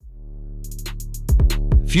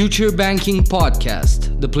Future Banking Podcast,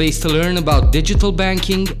 the place to learn about digital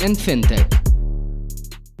banking and fintech.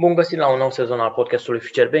 Bun găsit la un nou sezon al podcastului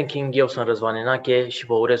Future Banking. Eu sunt Răzvan Enache și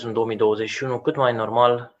vă urez un 2021 cât mai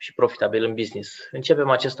normal și profitabil în business. Începem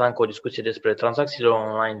acest an cu o discuție despre tranzacțiile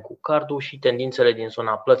online cu cardul și tendințele din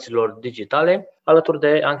zona plăților digitale, alături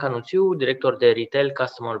de Anca Nuțiu, director de Retail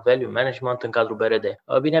Customer Value Management în cadrul BRD.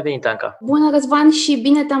 Bine ai venit, Anca! Bună, Răzvan, și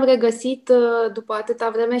bine te-am regăsit după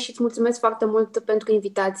atâta vreme și îți mulțumesc foarte mult pentru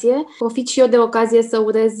invitație. Profit și eu de ocazie să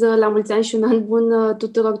urez la mulți ani și un an bun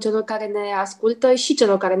tuturor celor care ne ascultă și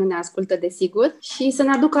celor care nu ne ascultă, desigur, și să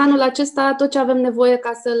ne aducă anul acesta tot ce avem nevoie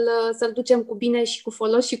ca să-l ducem cu bine și cu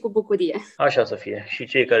folos și cu bucurie. Așa să fie. Și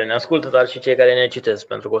cei care ne ascultă, dar și cei care ne citesc,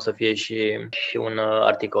 pentru că o să fie și un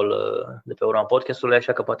articol de pe urma podcastului,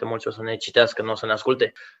 așa că poate mulți o să ne citească, nu o să ne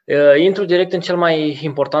asculte. Intru direct în cel mai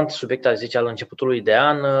important subiect, aș zice, al începutului de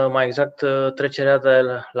an, mai exact trecerea de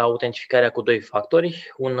la autentificarea cu 2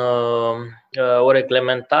 factori, o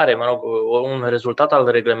reglementare, un rezultat al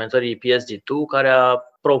reglementării PSD2 care a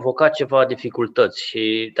provocat ceva dificultăți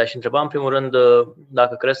și te-aș întreba în primul rând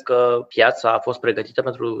dacă crezi că piața a fost pregătită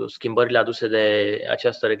pentru schimbările aduse de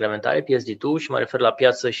această reglementare PSD2 și mă refer la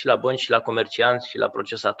piață și la bănci și la comercianți și la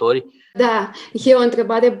procesatori. Da, e o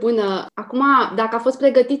întrebare bună. Acum, dacă a fost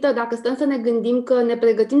pregătită, dacă stăm să ne gândim că ne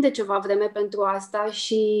pregătim de ceva vreme pentru asta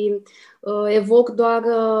și evoc doar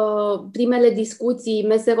primele discuții,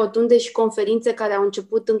 mese rotunde și conferințe care au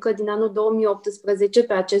început încă din anul 2018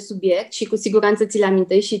 pe acest subiect și cu siguranță ți le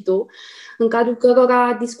amintești și tu, în cadrul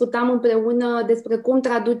cărora discutam împreună despre cum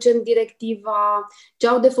traducem directiva, ce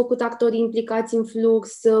au de făcut actorii implicați în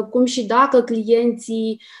flux, cum și dacă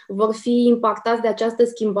clienții vor fi impactați de această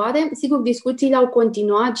schimbare. Sigur, discuțiile au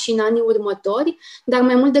continuat și în anii următori, dar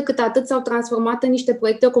mai mult decât atât s-au transformat în niște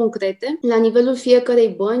proiecte concrete la nivelul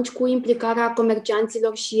fiecărei bănci, cu implicarea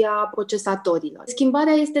comercianților și a procesatorilor.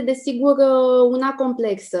 Schimbarea este, desigur, una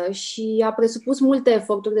complexă și a presupus multe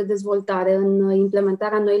eforturi de dezvoltare în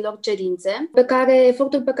implementarea noilor cerințe,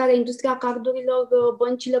 eforturi pe care industria cardurilor,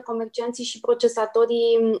 băncile, comercianții și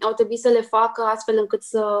procesatorii au trebuit să le facă astfel încât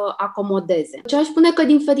să acomodeze. Ce aș spune că,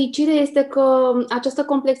 din fericire, este că această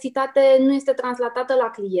complexitate nu este translatată la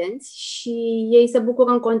clienți și ei se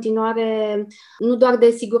bucură în continuare nu doar de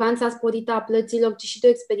siguranța sporită a plăților, ci și de o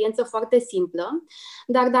experiență foarte simplă.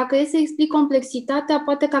 Dar dacă e să explic complexitatea,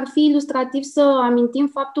 poate că ar fi ilustrativ să amintim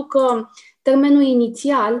faptul că termenul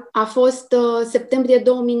inițial a fost septembrie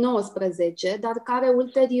 2019, dar care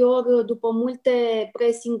ulterior, după multe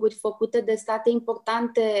pressing-uri făcute de state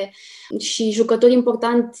importante și jucători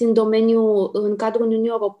importanți în domeniu în cadrul Uniunii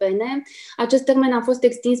Europene, acest termen a fost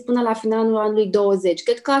extins până la finalul anului 2020.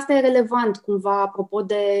 Cred că asta e relevant cumva apropo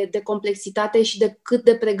de complexitate și de cât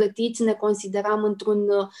de pregătiți ne consideram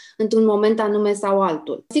într-un moment anume sau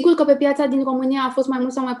altul. Sigur că pe piața din România a fost mai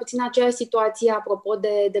mult sau mai puțin aceeași situație apropo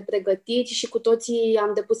de pregătiri și cu toții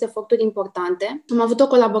am depus eforturi importante. Am avut o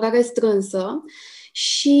colaborare strânsă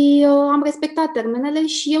și am respectat termenele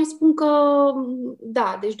și eu spun că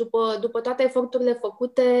da, deci după toate eforturile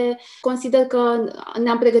făcute, consider că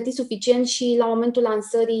ne-am pregătit suficient și la momentul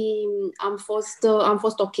lansării am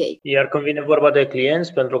fost ok. Iar când vine vorba de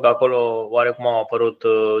clienți, pentru că acolo oarecum au apărut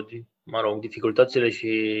dificultățile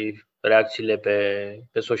și reacțiile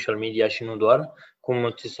pe social media și nu doar,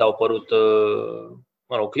 cum ți s-au părut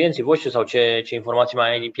clienții voștri sau ce informații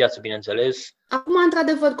mai ai din piață, bineînțeles? Acum,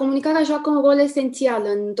 într-adevăr, comunicarea joacă un rol esențial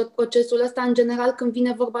în tot procesul ăsta, în general, când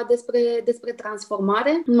vine vorba despre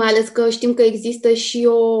transformare, mai ales că știm că există și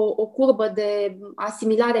o curbă de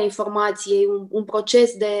asimilare a informației, un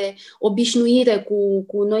proces de obișnuire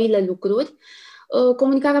cu noile lucruri.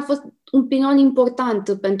 Comunicarea a fost un pilon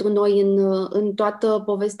important pentru noi în toată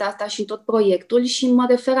povestea asta și în tot proiectul și mă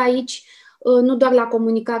refer aici nu doar la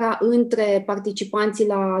comunicarea între participanții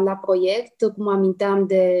la proiect, cum aminteam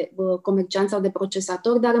de comercianți sau de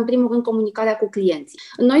procesatori, dar în primul rând comunicarea cu clienții.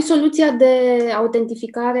 Noi soluția de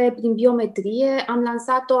autentificare prin biometrie am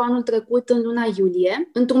lansat-o anul trecut în luna iulie,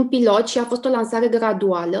 într-un pilot și a fost o lansare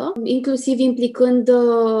graduală, inclusiv implicând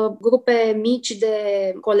grupe mici de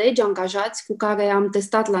colegi angajați cu care am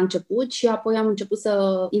testat la început și apoi am început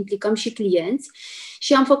să implicăm și clienți.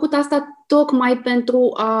 Și am făcut asta tocmai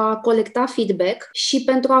pentru a colecta feedback și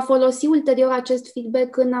pentru a folosi ulterior acest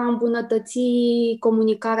feedback în a îmbunătăți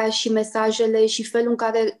comunicarea și mesajele și felul în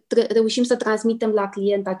care reușim să transmitem la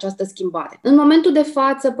client această schimbare. În momentul de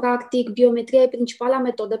față, practic, biometria e principala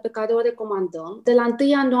metodă pe care o recomandăm. De la 1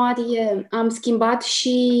 ianuarie am schimbat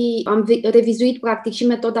și am revizuit practic și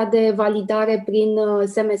metoda de validare prin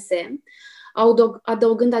SMS.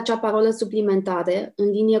 adăugând acea parolă suplimentare în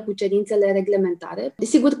linie cu cerințele reglementare.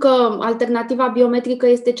 Desigur că alternativa biometrică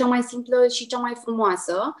este cea mai simplă și cea mai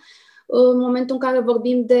frumoasă. În momentul în care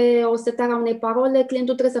vorbim de o setare a unei parole,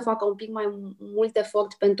 clientul trebuie să facă un pic mai mult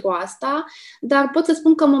efort pentru asta, dar pot să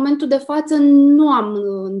spun că în momentul de față nu am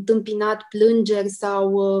întâmpinat plângeri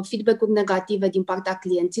sau feedback-uri negative din partea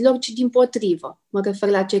clienților, ci dimpotrivă. Mă refer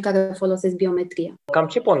la cei care folosesc biometria. Cam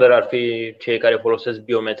ce pondere ar fi cei care folosesc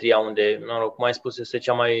biometria, unde, cum ai spus, este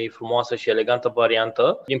cea mai frumoasă și elegantă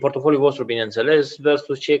variantă, din portofoliul vostru, bineînțeles,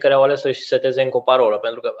 versus cei care au ales să-și seteze încă o parolă,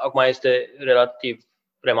 pentru că acum este relativ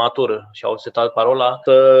prematur și au setat parola,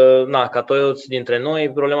 ca toți dintre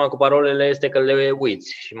noi, problema cu parolele este că le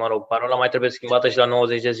uiți și, parola mai trebuie schimbată și la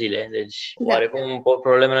 90 de zile. Deci, oarecum,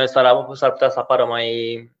 problemele s-ar putea să apară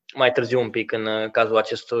mai târziu un pic în cazul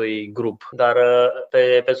acestui grup. Dar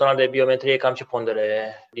pe zona de biometrie, cam ce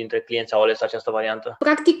pondere dintre clienți au ales această variantă?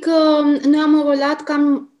 Practic, noi am înrolat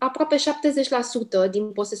cam aproape 70%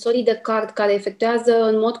 din posesorii de card care efectuează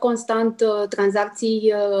în mod constant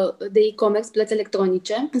tranzacții de e-commerce, plăți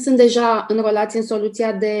electronice. Sunt deja înrolați în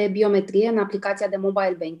soluția de biometrie, în aplicația de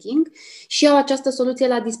mobile banking și au această soluție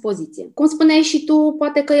la dispoziție. Cum spuneai și tu,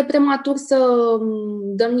 poate că e prematur să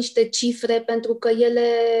dăm niște cifre, pentru că ele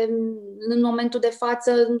în momentul de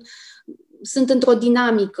față sunt într-o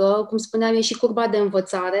dinamică, cum spuneam, e și curba de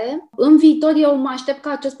învățare. În viitor eu mă aștept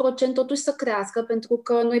ca acest procent totuși să crească, pentru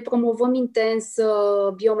că noi promovăm intens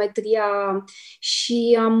biometria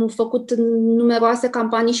și am făcut numeroase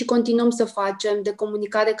campanii și continuăm să facem de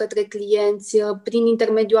comunicare către clienți prin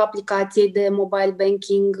intermediul aplicației de mobile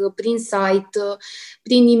banking, prin site,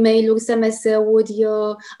 prin e-mail-uri, SMS-uri,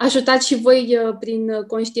 ajutați și voi prin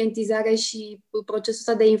conștientizare și procesul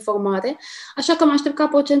ăsta de informare. Așa că mă aștept ca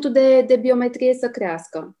procentul de biometrie să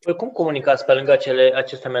crească. Păi cum comunicați pe lângă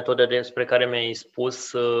aceste metode despre care mi-ai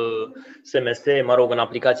spus, SMS, în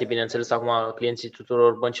aplicație, bineînțeles, acum clienții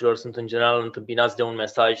tuturor băncilor sunt în general întâmpinați de un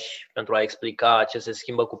mesaj pentru a explica ce se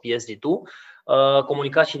schimbă cu PSD2.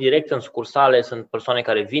 Comunicați și direct în sucursale, sunt persoane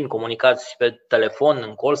care vin, comunicați pe telefon,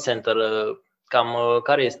 în call center. Cam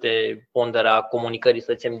care este ponderea comunicării,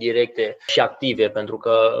 să zicem, directe și active? Pentru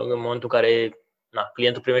că în momentul în care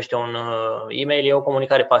clientul primește un e-mail, e o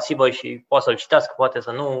comunicare pasivă și poate să-l citească, poate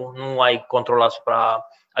să nu ai control asupra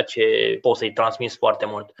a ce poți să-i transmiți foarte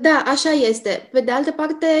mult. Da, așa este. Pe de altă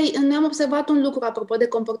parte, noi am observat un lucru apropo de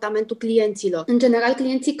comportamentul clienților. În general,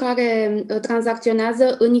 clienții care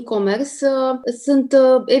tranzacționează în e-commerce sunt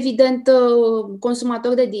evident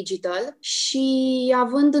consumatori de digital și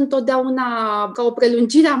având întotdeauna ca o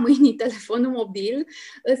prelungire a mâinii telefonul mobil,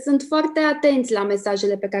 sunt foarte atenți la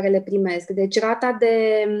mesajele pe care le primesc. Deci rata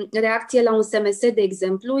de reacție la un SMS, de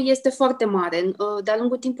exemplu, este foarte mare. De-a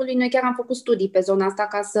lungul timpului noi chiar am făcut studii pe zona asta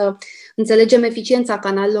ca să înțelegem eficiența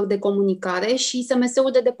canalelor de comunicare și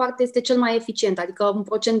SMS-ul de departe este cel mai eficient, adică un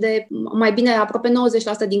procent de mai bine aproape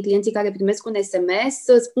 90% din clienții care primesc un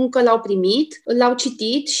SMS spun că l-au primit, l-au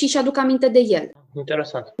citit și își aduc aminte de el.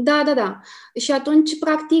 Interesant. Da. Și atunci,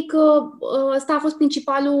 practic, ăsta a fost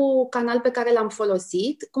principalul canal pe care l-am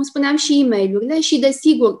folosit. Cum spuneam, și e-mail-urile și,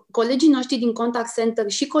 desigur, colegii noștri din contact center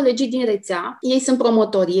și colegii din rețea, ei sunt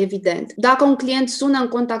promotorii, evident. Dacă un client sună în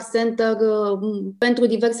contact center pentru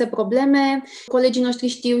diverse probleme, colegii noștri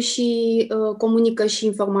știu și comunică și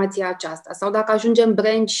informația aceasta. Sau dacă ajunge în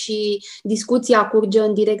branch și discuția curge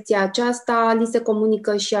în direcția aceasta, li se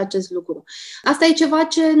comunică și acest lucru. Asta e ceva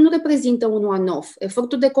ce nu reprezintă un one-off.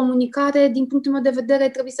 Efortul de comunicare, din punctul meu de vedere,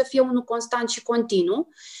 trebuie să fie unul constant și continuu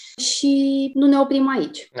și nu ne oprim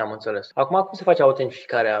aici. Am înțeles. Acum, cum se face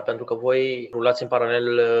autentificarea? Pentru că voi rulați în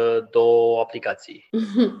paralel două aplicații,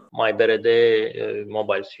 MyBRD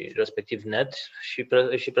Mobile și respectiv Net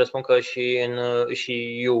și presupun că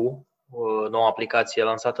și You, noua aplicație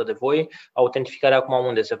lansată de voi, autentificarea acum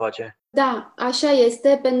unde se face? Da, așa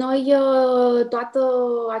este. Pe noi toată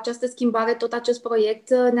această schimbare, tot acest proiect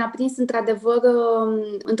ne-a prins într-adevăr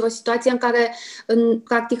într-o situație în care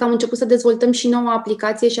practic am început să dezvoltăm și noua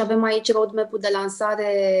aplicație și avem aici roadmap-ul de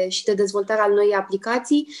lansare și de dezvoltare al noii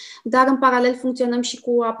aplicații, dar în paralel funcționăm și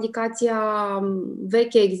cu aplicația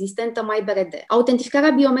veche existentă MyBRD. Autentificarea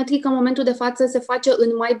biometrică în momentul de față se face în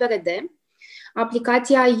MyBRD.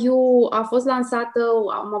 Aplicația You a fost lansată,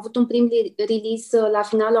 am avut un prim release la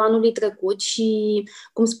finalul anului trecut și,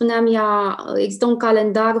 cum spuneam, există un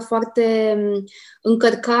calendar foarte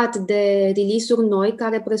încărcat de release-uri noi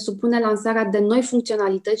care presupune lansarea de noi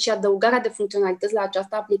funcționalități și adăugarea de funcționalități la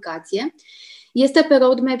această aplicație. Este pe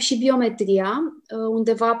roadmap și biometria,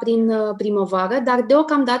 undeva prin primăvară, dar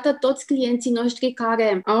deocamdată toți clienții noștri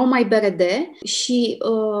care au MyBRD și,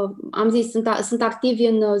 am zis, sunt activi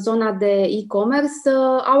în zona de e-commerce,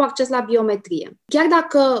 au acces la biometrie. Chiar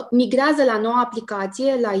dacă migrează la noua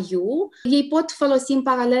aplicație, la You, ei pot folosi în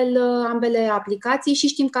paralel ambele aplicații și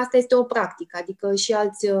știm că asta este o practică, adică și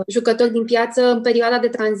alți jucători din piață în perioada de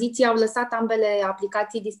tranziție au lăsat ambele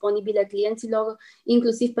aplicații disponibile clienților,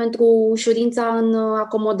 inclusiv pentru ușurința în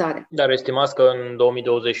acomodare. Dar estimați că în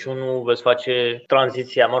 2021 veți face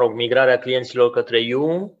tranziția, migrarea clienților către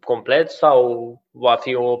You complet sau va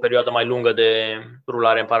fi o perioadă mai lungă de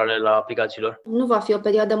rulare în paralel a aplicațiilor? Nu va fi o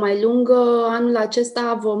perioadă mai lungă. Anul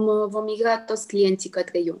acesta vom migra toți clienții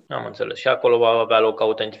către You. Am înțeles. Și acolo va avea loc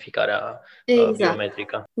autentificarea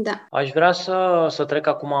biometrică. Da. Aș vrea să trec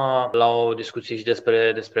acum la o discuție și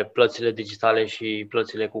despre plățile digitale și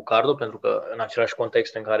plățile cu cardul, pentru că în același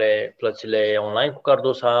context în care plățile online cu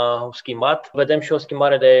cardul s-au schimbat, vedem și o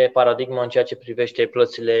schimbare de paradigmă în ceea ce privește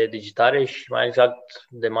plățile digitale și mai exact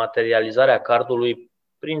dematerializarea cardului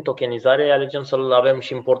prin tokenizare. Alegem să-l avem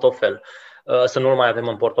și în portofel. Să nu-l mai avem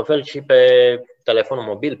în portofel, ci pe telefonul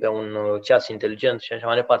mobil, pe un ceas inteligent și așa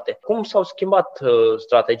mai departe. Cum s-au schimbat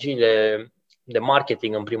strategiile de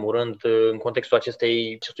marketing, în primul rând, în contextul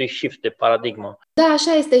acestui shift de paradigmă? Da,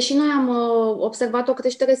 așa este. Și noi am observat o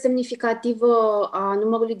creștere semnificativă a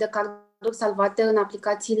numărului de carduri salvate în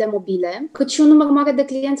aplicațiile mobile, cât și un număr mare de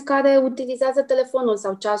clienți care utilizează telefonul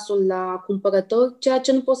sau ceasul la cumpărător, ceea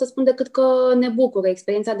ce nu pot să spun decât că ne bucură,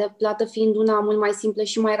 experiența de plată fiind una mult mai simplă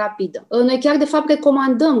și mai rapidă. Noi chiar, de fapt,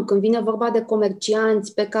 recomandăm, când vine vorba de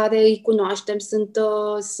comercianți pe care îi cunoaștem,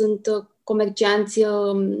 sunt comercianți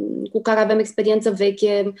cu care avem experiență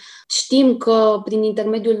veche, știm că prin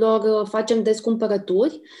intermediul lor facem des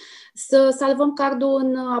cumpărături, să salvăm cardul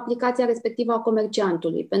în aplicația respectivă a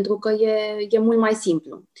comerciantului, pentru că e mult mai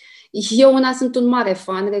simplu. Eu sunt un mare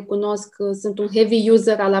fan, recunosc că sunt un heavy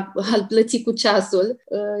user al plății cu ceasul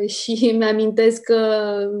și mi-amintesc că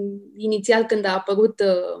inițial când a apărut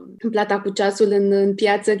plata cu ceasul în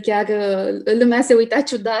piață, chiar lumea se uita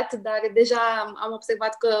ciudat, dar deja am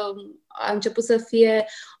observat că a început să fie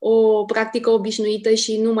o practică obișnuită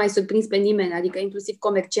și nu mai surprins pe nimeni, adică inclusiv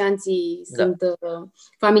comercianții sunt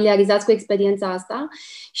familiarizați cu experiența asta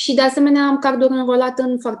și de asemenea am carduri înrolat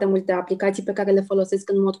în foarte multe aplicații pe care le folosesc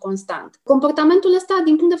în mod constant. Comportamentul ăsta,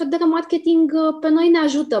 din punct de vedere marketing, pe noi ne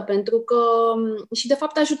ajută pentru că, și de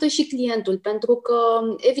fapt ajută și clientul, pentru că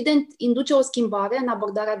evident induce o schimbare în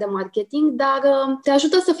abordarea de marketing, dar te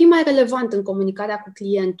ajută să fii mai relevant în comunicarea cu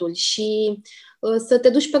clientul și să te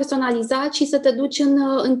duci personalizat și să te duci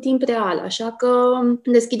în timp real. Așa că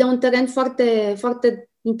deschide un teren foarte, foarte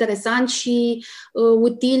interesant și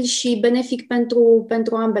util și benefic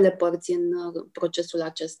pentru ambele părți în procesul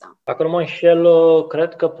acesta. Dacă nu mă înșel,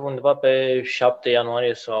 cred că undeva pe 7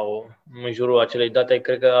 ianuarie sau în jurul acelei date,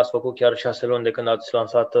 cred că ați făcut chiar 6 luni de când ați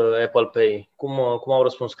lansat Apple Pay. Cum au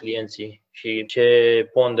răspuns clienții și ce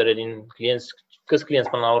pondere din clienți, câți clienți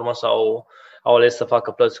până la urmă au ales să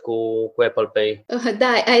facă plăți cu Apple Pay?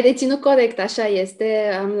 Da, ai reținut corect, așa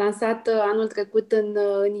este. Am lansat anul trecut în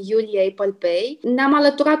iulie Apple Pay. Ne-am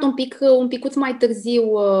alăturat un picuț mai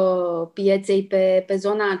târziu pieței pe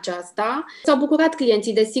zona aceasta. S-au bucurat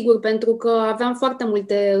clienții, desigur, pentru că aveam foarte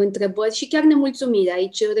multe întrebări și chiar nemulțumiri.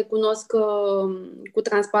 Aici recunosc cu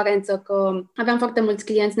transparență că aveam foarte mulți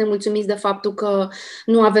clienți nemulțumiți de faptul că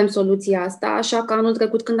nu avem soluția asta, așa că anul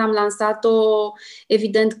trecut când am lansat-o,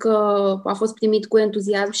 evident că a fost primit cu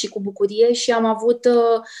entuziasm și cu bucurie și am avut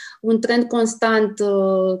un trend constant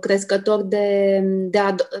crescător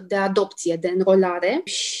de adopție, de înrolare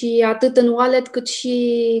și atât în wallet cât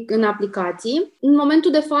și în aplicații. În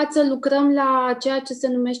momentul de față lucrăm la ceea ce se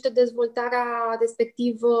numește dezvoltarea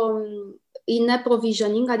respectivă in-app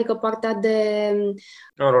provisioning, adică partea de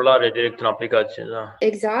înrolare direct în aplicație, da.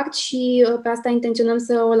 Exact, și pe asta intenționăm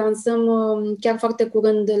să o lansăm chiar foarte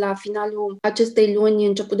curând, la finalul acestei luni,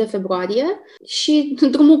 început de februarie, și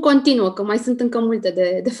drumul continuă, că mai sunt încă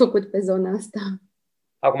multe de făcut pe zona asta.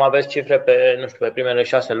 Acum aveți cifre pe primele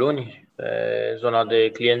 6 luni, pe zona de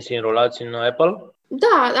clienți înrolați în Apple?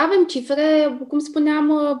 Da, avem cifre. Cum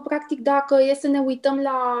spuneam, practic, dacă e să ne uităm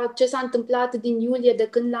la ce s-a întâmplat din iulie de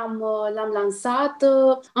când l-am lansat,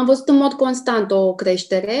 am văzut în mod constant o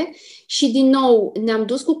creștere și, din nou, ne-am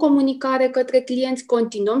dus cu comunicare către clienți,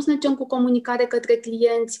 continuăm să ne ducem cu comunicare către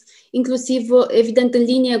clienți, inclusiv, evident, în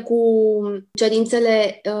linie cu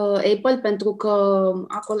cerințele Apple, pentru că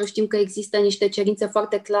acolo știm că există niște cerințe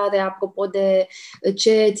foarte clare apropo de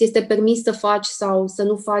ce ți este permis să faci sau să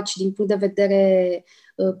nu faci din punct de vedere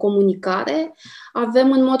comunicare.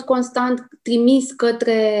 Avem în mod constant trimis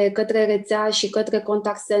către rețea și către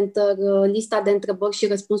contact center lista de întrebări și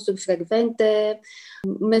răspunsuri frecvente,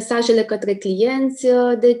 mesajele către clienți,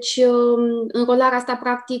 deci înrolarea asta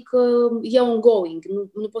practic e ongoing,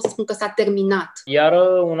 nu pot să spun că s-a terminat. Iar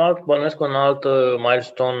bănuiesc un alt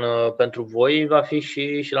milestone pentru voi va fi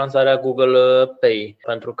și lansarea Google Pay,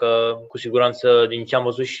 pentru că cu siguranță din ce am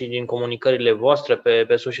văzut și din comunicările voastre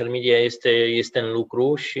pe social media este în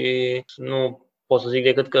lucru și nu pot să zic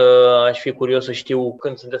decât că aș fi curios să știu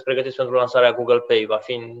când sunteți pregătiți pentru lansarea Google Pay. Va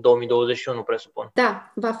fi în 2021, presupun.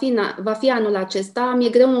 Da, va fi anul acesta. Mi-e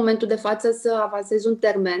greu în momentul de față să avansez un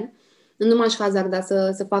termen. Nu m-aș hazarda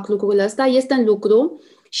să fac lucrul ăsta. Este în lucru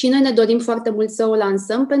și noi ne dorim foarte mult să o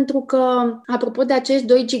lansăm pentru că, apropo de acești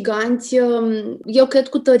doi giganți, eu cred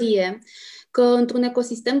cu tărie că într-un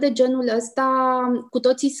ecosistem de genul ăsta cu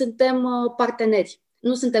toții suntem parteneri,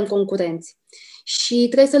 nu suntem concurenți. Și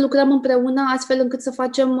trebuie să lucrăm împreună astfel încât să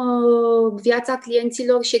facem viața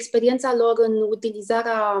clienților și experiența lor în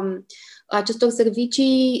utilizarea acestor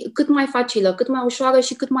servicii cât mai facilă, cât mai ușoară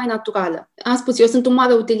și cât mai naturală. Am spus, eu sunt un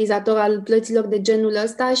mare utilizator al plăților de genul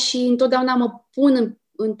ăsta și întotdeauna mă pun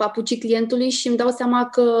în papucii clientului și îmi dau seama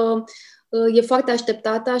că e foarte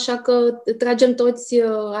așteptată, așa că tragem toți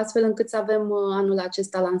astfel încât să avem anul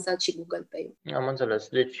acesta lansat și Google Pay. Am înțeles.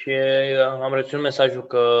 Deci am reținut mesajul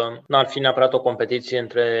că n-ar fi neapărat o competiție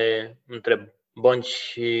între bănci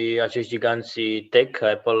și acești giganți tech,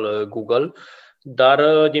 Apple, Google,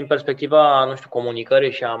 dar din perspectiva,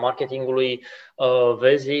 comunicării și a marketingului,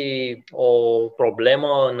 vezi o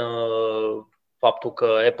problemă în faptul că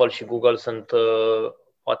Apple și Google sunt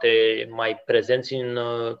poate mai prezenți în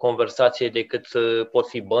conversație decât pot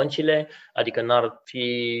fi băncile, adică n-ar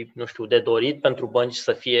fi, de dorit pentru bănci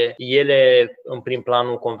să fie ele în prim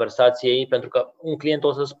planul conversației, pentru că un client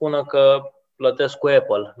o să spună că plătesc cu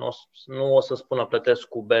Apple, nu o să spună plătesc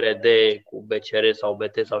cu BRD, cu BCR sau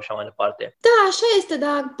BT sau așa mai departe. Da, așa este,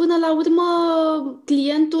 dar până la urmă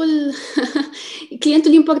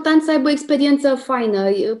clientul important să aibă o experiență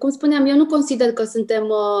faină. Cum spuneam, eu nu consider că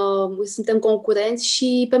suntem concurenți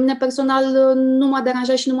și pe mine personal nu m-a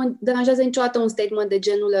deranjat și nu mă deranjează niciodată un statement de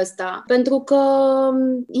genul ăsta, pentru că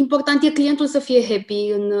important e clientul să fie happy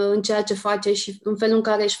în ceea ce face și în felul în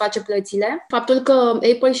care își face plățile. Faptul că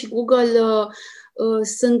Apple și Google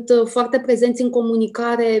sunt foarte prezenți în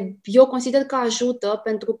comunicare, eu consider că ajută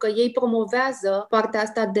pentru că ei promovează partea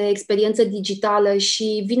asta de experiență digitală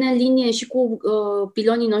și vine în linie și cu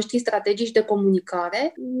pilonii noștri strategici de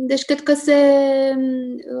comunicare. Deci cred că se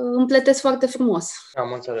împletesc foarte frumos.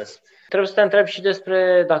 Am înțeles. Trebuie să te întreb și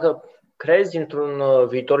despre dacă crezi într-un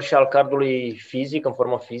viitor și al cardului fizic, în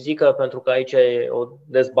formă fizică, pentru că aici e o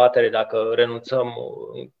dezbatere dacă renunțăm.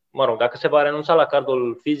 Dacă se va renunța la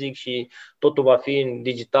cardul fizic și totul va fi în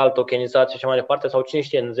digital, tokenizat și așa mai departe, sau cine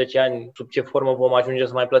știe, în 10 ani, sub ce formă vom ajunge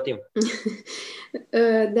să mai plătim?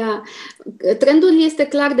 Da. Trendul este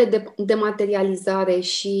clar de dematerializare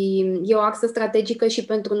și e o axă strategică și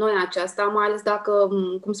pentru noi aceasta, mai ales dacă,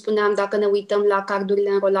 cum spuneam, dacă ne uităm la cardurile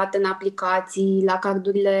înrolate în aplicații, la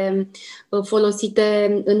cardurile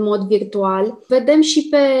folosite în mod virtual. Vedem și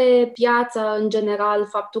pe piață, în general,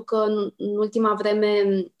 faptul că în ultima vreme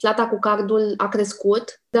plata cu cardul a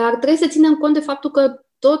crescut, dar trebuie să ținem cont de faptul că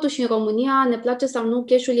totuși în România, ne place sau nu,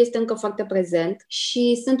 cash-ul este încă foarte prezent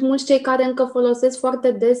și sunt mulți cei care încă folosesc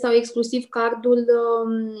foarte des sau exclusiv cardul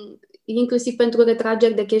inclusiv pentru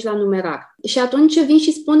retrageri de cash la numerar. Și atunci vin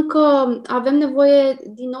și spun că avem nevoie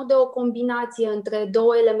din nou de o combinație între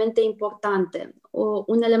două elemente importante.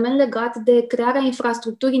 Un element legat de crearea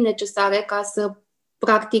infrastructurii necesare ca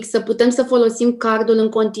să putem să folosim cardul în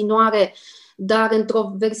continuare, dar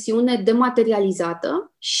într-o versiune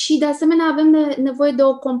dematerializată și, de asemenea, avem nevoie de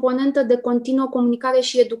o componentă de continuă comunicare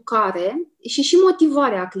și educare și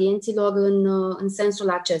motivare a clienților în sensul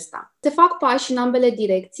acesta. Se fac pași în ambele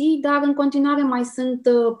direcții, dar în continuare mai sunt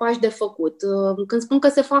pași de făcut. Când spun că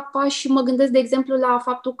se fac pași, mă gândesc, de exemplu, la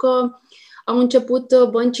faptul că au început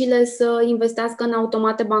băncile să investească în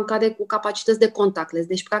automate bancare cu capacități de contactless.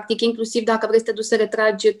 Deci, practic, inclusiv dacă vrei să te duci să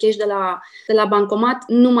retragi cash de la bancomat,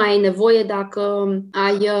 nu mai ai nevoie dacă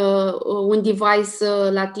ai un device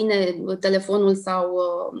la tine, telefonul sau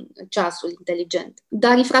ceasul inteligent.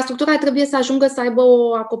 Dar infrastructura trebuie să ajungă să aibă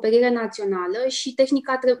o acoperire națională și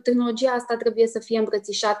tehnologia asta trebuie să fie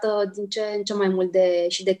îmbrățișată din ce în ce mai mult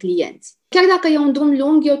de clienți. Chiar dacă e un drum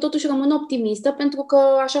lung, eu totuși rămân optimistă pentru că,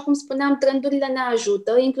 așa cum spuneam, trendurile ne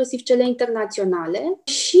ajută, inclusiv cele internaționale,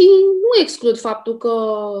 și nu exclud faptul că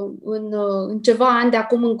în ceva ani de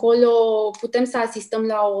acum încolo putem să asistăm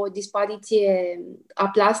la o dispariție a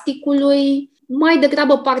plasticului, mai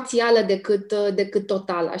degrabă parțială decât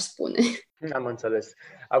totală, aș spune. Am înțeles.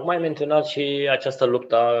 Acum ai menționat și această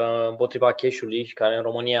luptă împotriva cash-ului, care în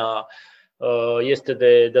România este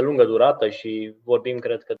de lungă durată și vorbim,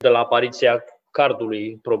 cred că, de la apariția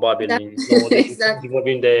cardului, probabil. Da, exact.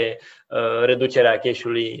 Vorbim de reducerea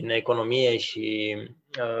cash-ului în economie și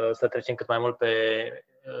să trecem cât mai mult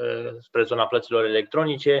spre zona plăților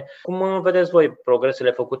electronice. Cum vedeți voi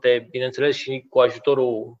progresele făcute, bineînțeles, și cu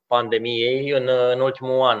ajutorul pandemiei în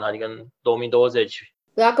ultimul an, adică în 2020?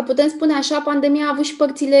 Dacă putem spune așa, pandemia a avut și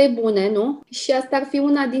părțile bune, nu? Și asta ar fi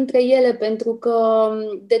una dintre ele, pentru că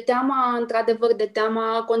într-adevăr, de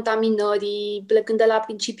teama contaminării, plecând de la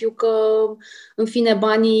principiu că, în fine,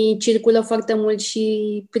 banii circulă foarte mult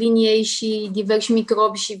și prin ei și diversi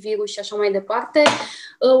microbi și virus și așa mai departe,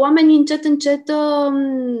 oamenii încet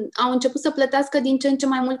au început să plătească din ce în ce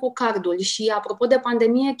mai mult cu cardul. Și apropo de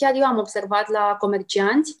pandemie, chiar eu am observat la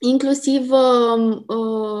comercianți, inclusiv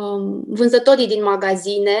vânzătorii din magazine,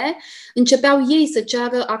 începeau ei să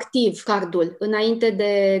ceară activ cardul. Înainte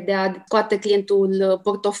de a scoate clientul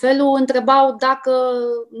portofelul, întrebau dacă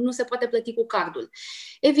nu se poate plăti cu cardul.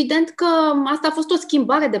 Evident că asta a fost o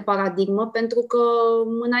schimbare de paradigmă, pentru că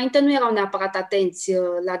înainte nu erau neapărat atenți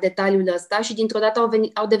la detaliul ăsta și dintr-o dată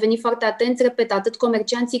au devenit foarte atenți, repet, atât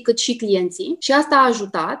comercianții cât și clienții, și asta a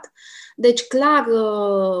ajutat. Deci, clar,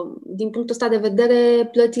 din punctul ăsta de vedere,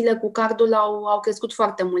 plățile cu cardul au crescut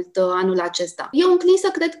foarte mult anul acesta. Eu înclin să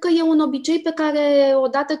cred că e un obicei pe care,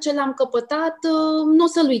 odată ce l-am căpătat, nu o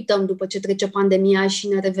să-l uităm după ce trece pandemia și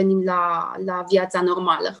ne revenim la viața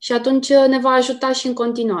normală. Și atunci ne va ajuta și în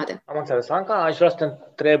continuare. Am înțeles, Anca. Aș vrea să te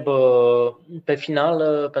întreb pe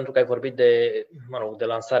final, pentru că ai vorbit de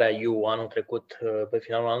lansarea You anul trecut, pe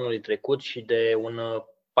finalul anului trecut, și de un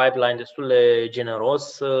pipeline destul de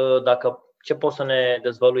generos, ce poți să ne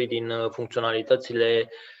dezvălui din funcționalitățile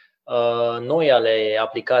noi ale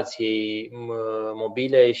aplicației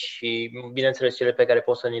mobile și, bineînțeles, cele pe care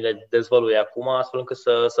poți să ni le dezvălui acum, astfel încât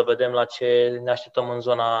să vedem la ce ne așteptăm în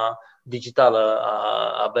zona digitală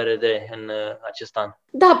a BRD în acest an.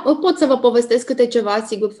 Da, pot să vă povestesc câte ceva,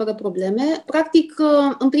 sigur, fără probleme. Practic,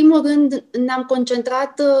 în primul rând, ne-am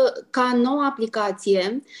concentrat ca nouă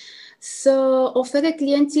aplicație să ofere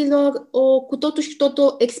clienților cu totul și tot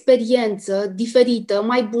o experiență diferită,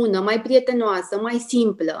 mai bună, mai prietenoasă, mai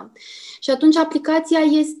simplă. Și atunci aplicația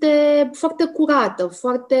este foarte curată,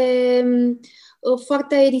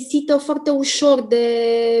 foarte aerisită, foarte ușor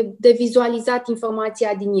de vizualizat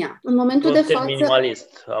informația din ea. În momentul de față,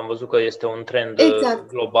 minimalist. Am văzut că este un trend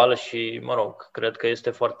global și, cred că este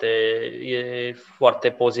foarte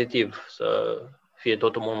pozitiv să fie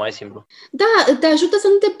totul mult mai simplu. Da, te ajută să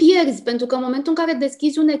nu te pierzi, pentru că în momentul în care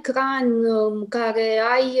deschizi un ecran în care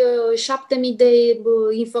ai 7000 de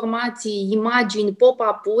informații, imagini,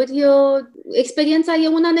 pop-up-uri, experiența e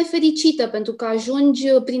una nefericită, pentru că ajungi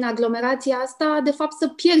prin aglomerația asta, de fapt, să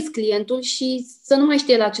pierzi clientul și să nu mai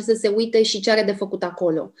știe la ce să se uite și ce are de făcut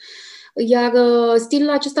acolo. Iar stilul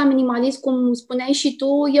acesta minimalist, cum spuneai și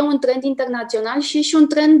tu, e un trend internațional și e și un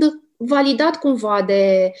trend validat cumva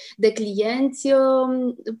de clienți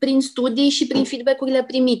prin studii și prin feedback-urile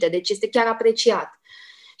primite, deci este chiar apreciat.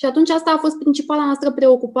 Și atunci asta a fost principala noastră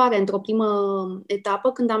preocupare într-o primă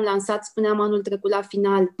etapă, când am lansat, spuneam anul trecut la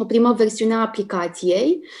final, o primă versiune a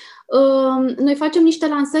aplicației. Noi facem niște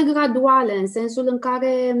lansări graduale, în sensul în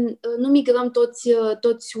care nu migrăm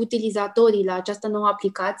toți utilizatorii la această nouă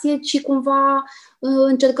aplicație, ci cumva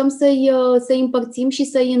încercăm să-i împărțim și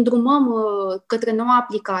să-i îndrumăm către noua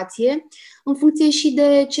aplicație, în funcție și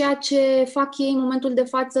de ceea ce fac ei în momentul de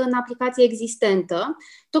față în aplicația existentă,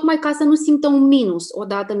 tocmai ca să nu simtă un minus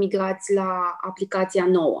odată migrați la aplicația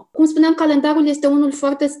nouă. Cum spuneam, calendarul este unul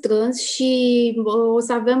foarte strâns și o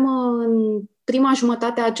să avem în prima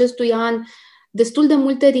jumătate a acestui an destul de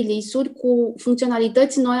multe release-uri cu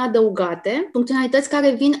funcționalități noi adăugate, funcționalități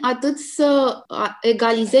care vin atât să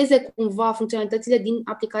egalizeze cumva funcționalitățile din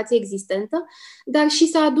aplicația existentă, dar și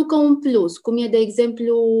să aducă un plus, cum e, de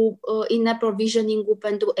exemplu, in-app provisioning-ul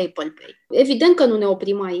pentru Apple Pay. Evident că nu ne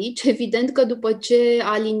oprim aici, evident că după ce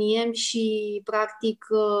aliniem și, practic,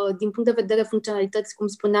 din punct de vedere funcționalități, cum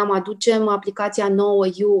spuneam, aducem aplicația nouă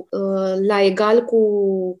You la egal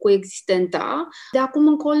cu existenta, de acum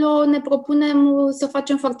încolo ne propunem să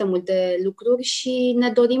facem foarte multe lucruri și ne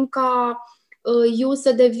dorim ca You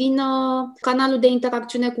să devină canalul de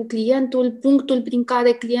interacțiune cu clientul, punctul prin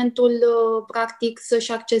care clientul practic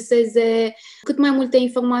să-și acceseze cât mai multe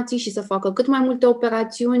informații și să facă cât mai multe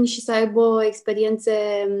operațiuni și să aibă experiențe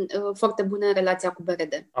foarte bune în relația cu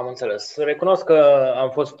BRD. Am înțeles. Recunosc că am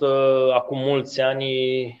fost acum mulți ani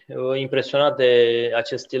impresionat de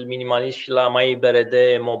acest stil minimalist și la My BRD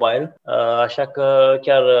Mobile, așa că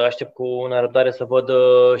chiar aștept cu nerăbdare să văd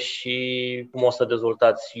și cum o să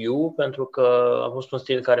dezvoltați You, pentru că a fost un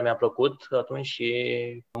stil care mi-a plăcut atunci și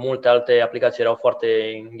multe alte aplicații erau foarte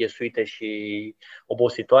înghesuite și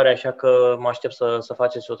obositoare, așa că mă aștept să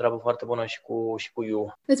faceți o treabă foarte bună și cu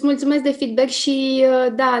You. Îți mulțumesc de feedback și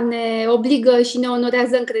da, ne obligă și ne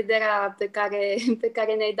onorează încrederea pe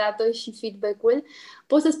care ne-ai dat-o și feedback-ul.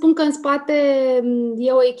 Pot să spun că în spate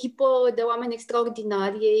e o echipă de oameni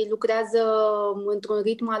extraordinari, ei lucrează într-un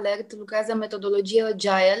ritm alert, lucrează în metodologie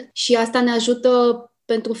agile și asta ne ajută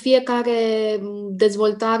pentru fiecare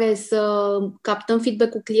dezvoltare să captăm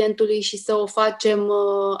feedback-ul clientului și să o facem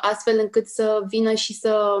astfel încât să vină și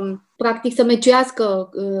să, practic, să meciuiască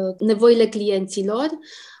nevoile clienților.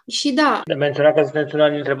 Și da. De menționat că sunteți una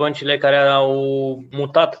dintre băncile care au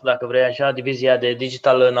mutat, dacă vrei așa, divizia de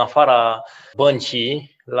digital în afara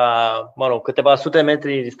băncii, la, câteva sute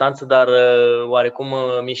metri distanță, dar oarecum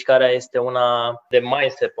mișcarea este una de mai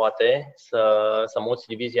se poate să muți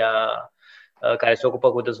divizia care se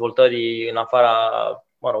ocupă cu dezvoltării în afara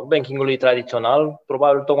bankingului tradițional,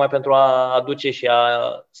 probabil tocmai pentru a aduce și a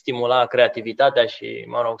stimula creativitatea și,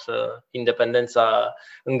 independența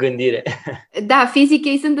în gândire. Da, fizic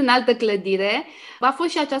ei sunt în altă clădire. A fost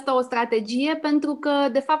și aceasta o strategie pentru că,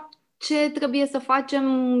 de fapt, ce trebuie să facem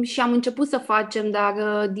și am început să facem, dar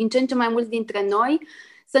din ce în ce mai mulți dintre noi,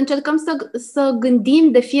 să încercăm să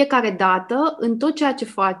gândim de fiecare dată în tot ceea ce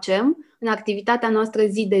facem, în activitatea noastră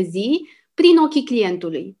zi de zi, prin ochii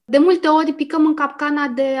clientului. De multe ori picăm în capcana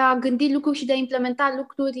de a gândi lucruri și de a implementa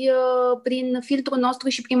lucruri prin filtrul nostru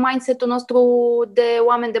și prin mindset-ul nostru de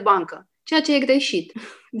oameni de bancă, ceea ce e greșit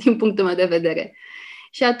din punctul meu de vedere.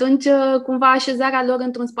 Și atunci, cumva, așezarea lor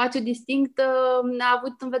într-un spațiu distinct a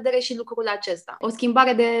avut în vedere și lucrul acesta. O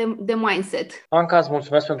schimbare de mindset. Anca, îți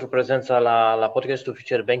mulțumesc pentru prezența la podcastul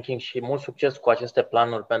Future Banking și mult succes cu aceste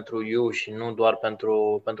planuri pentru You și nu doar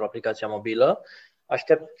pentru aplicația mobilă.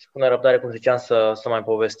 Aștept cu nerăbdare, cum ziceam, să mai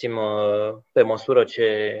povestim pe măsură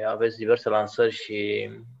ce aveți diverse lansări și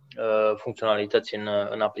funcționalități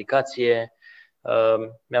în aplicație.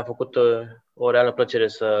 Mi-a făcut o reală plăcere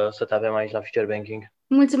să te avem aici la Future Banking.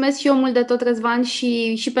 Mulțumesc și eu mult de tot, Răzvan,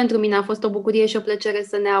 și pentru mine a fost o bucurie și o plăcere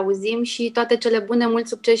să ne auzim și toate cele bune, mult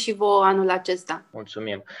succes și vouă anul acesta.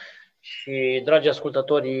 Mulțumim! Și, dragi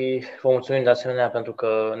ascultători, vă mulțumim de asemenea pentru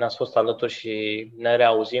că ne-ați fost alături și ne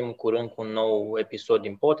reauzim curând cu un nou episod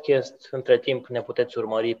din podcast. Între timp ne puteți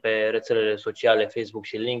urmări pe rețelele sociale Facebook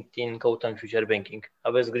și LinkedIn, căutând Future Banking.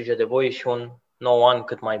 Aveți grijă de voi și un nou an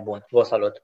cât mai bun. Vă salut!